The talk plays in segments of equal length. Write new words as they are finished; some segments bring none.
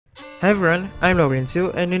Hi everyone, I'm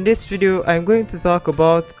Laurencio, and in this video I'm going to talk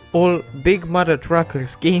about all Big Mutha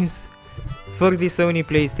Truckers games for the Sony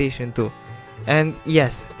PlayStation 2. And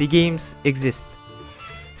yes, the games exist.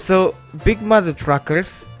 So Big Mutha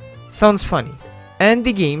Truckers sounds funny, and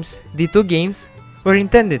the two games were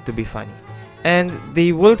intended to be funny, and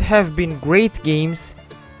they would have been great games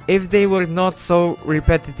if they were not so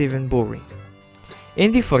repetitive and boring.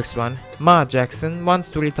 In the first one, Ma Jackson wants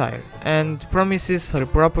to retire and promises her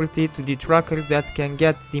property to the trucker that can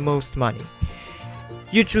get the most money.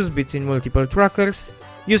 You choose between multiple truckers,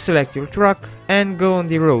 you select your truck and go on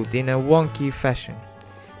the road in a wonky fashion.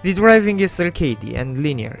 The driving is arcadey and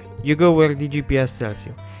linear, you go where the GPS tells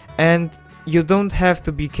you, and you don't have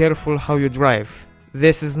to be careful how you drive.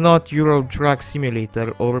 This is not Euro Truck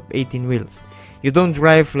Simulator or 18 wheels. You don't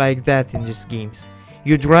drive like that in these games.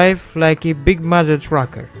 You drive like a Big Mutha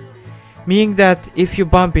trucker, meaning that if you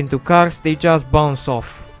bump into cars they just bounce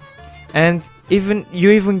off, and you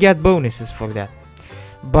even get bonuses for that.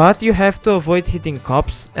 But you have to avoid hitting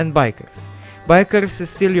cops and bikers. Bikers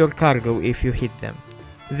steal your cargo if you hit them.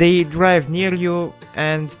 They drive near you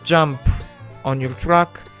and jump on your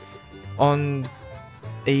truck on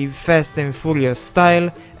a Fast and Furious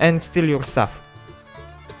style and steal your stuff.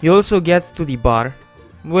 You also get to the bar,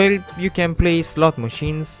 where you can play slot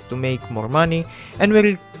machines to make more money, and where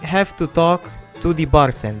you have to talk to the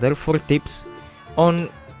bartender for tips on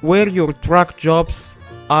where your truck jobs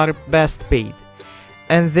are best paid.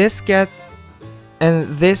 And this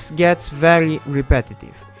gets very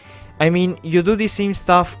repetitive. I mean, you do the same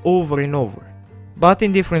stuff over and over, but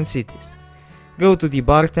in different cities. Go to the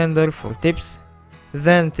bartender for tips,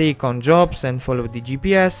 then take on jobs and follow the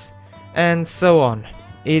GPS, and so on.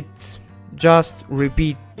 You just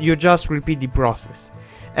repeat the process.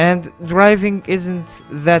 And driving isn't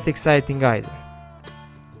that exciting either.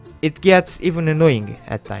 It gets even annoying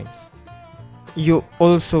at times. You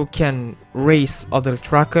also can race other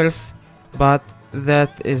truckers, but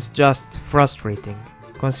that is just frustrating,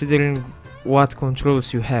 considering what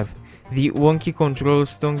controls you have. The wonky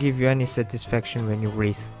controls don't give you any satisfaction when you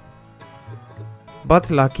race. But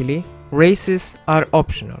luckily, races are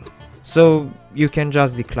optional, so you can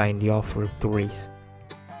just decline the offer to race.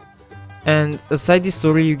 And aside the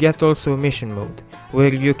story, you get also a mission mode,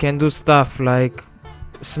 where you can do stuff like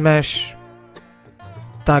smash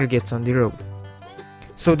targets on the road.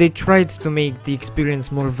 So they tried to make the experience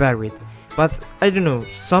more varied, but I don't know,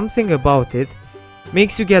 something about it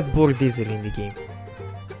makes you get bored easily in the game.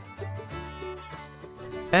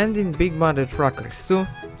 And in Big Mutha Truckers 2,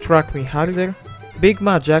 Truck Me Harder, Big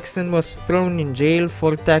Ma Jackson was thrown in jail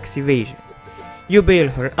for tax evasion. You bail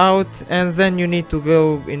her out, and then you need to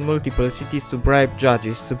go in multiple cities to bribe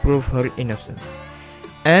judges to prove her innocent.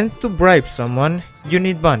 And to bribe someone, you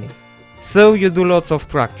need money, so you do lots of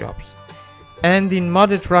truck jobs. And in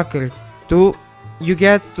Mutha Trucker 2, you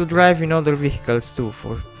get to drive in other vehicles too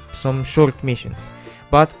for some short missions.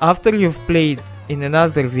 But after you've played in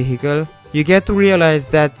another vehicle, you get to realize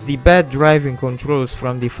that the bad driving controls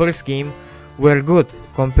from the first game were good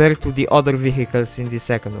compared to the other vehicles in the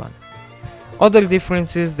second one. Other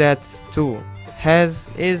differences that 2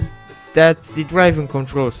 has is that the driving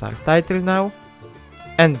controls are tighter now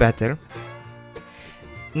and better,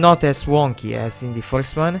 not as wonky as in the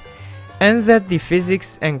first one, and that the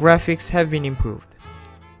physics and graphics have been improved.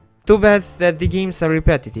 Too bad that the games are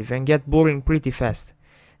repetitive and get boring pretty fast.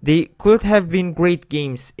 They could have been great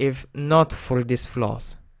games if not for these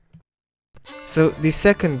flaws. So the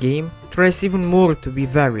second game tries even more to be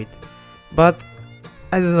varied, but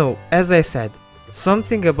I don't know, as I said,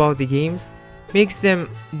 something about the games makes them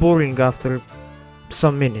boring after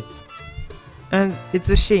some minutes. And it's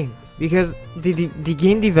a shame, because the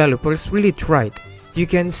game developers really tried. You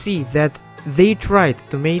can see that they tried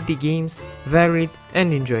to make the games varied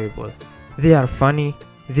and enjoyable. They are funny,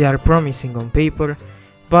 they are promising on paper,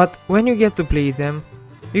 but when you get to play them,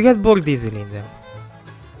 you get bored easily in them.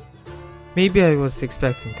 Maybe I was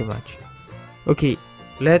expecting too much. Okay,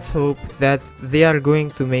 let's hope that they are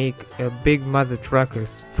going to make a Big Mutha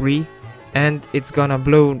Truckers 3 and it's gonna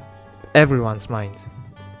blow everyone's minds.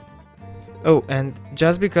 Oh, and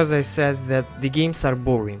just because I said that the games are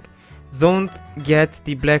boring, don't get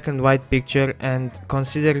the black and white picture and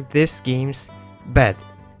consider these games bad.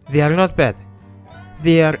 They are not bad.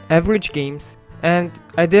 They are average games, and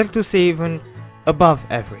I dare to say even above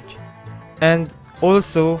average. And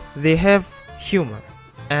also they have humor,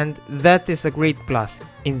 and that is a great plus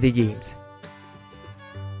in the games.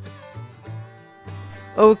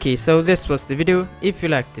 Okay, so this was the video. If you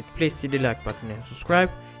liked it, please hit the like button and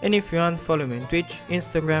subscribe. And if you want, follow me on Twitch,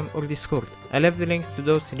 Instagram or Discord. I'll have the links to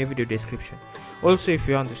those in the video description. Also, if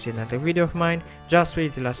you want to see another video of mine, just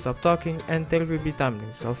wait till I stop talking and there will be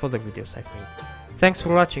thumbnails of other videos I've made. Thanks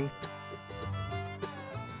for watching.